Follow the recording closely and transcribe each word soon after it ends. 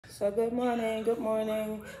So good morning, good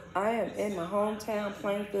morning. I am in my hometown,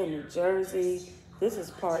 Plainfield, New Jersey. This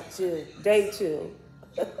is part two, day two,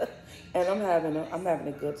 and I'm having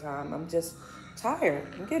a good time. I'm just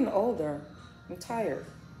tired. I'm getting older. I'm tired,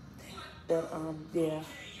 but yeah.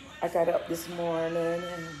 I got up this morning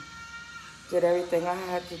and did everything I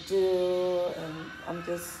had to do, and I'm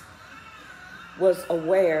just was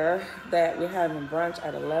aware that we're having brunch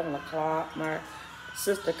at 11 o'clock. My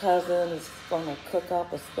sister cousin is going to cook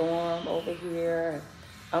up a storm over here. And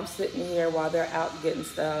I'm sitting here while they're out getting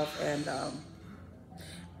stuff and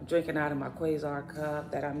drinking out of my Quasar cup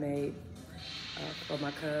that I made for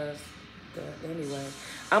my cousin. But anyway,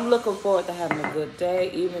 I'm looking forward to having a good day,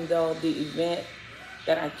 even though the event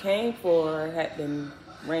that I came for had been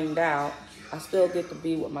rained out. I still get to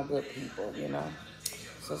be with my good people, you know.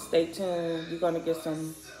 So stay tuned. You're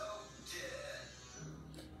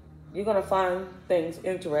gonna find things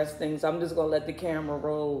interesting. So I'm just gonna let the camera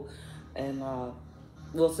roll, and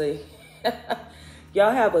we'll see.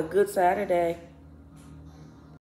 Y'all have a good Saturday.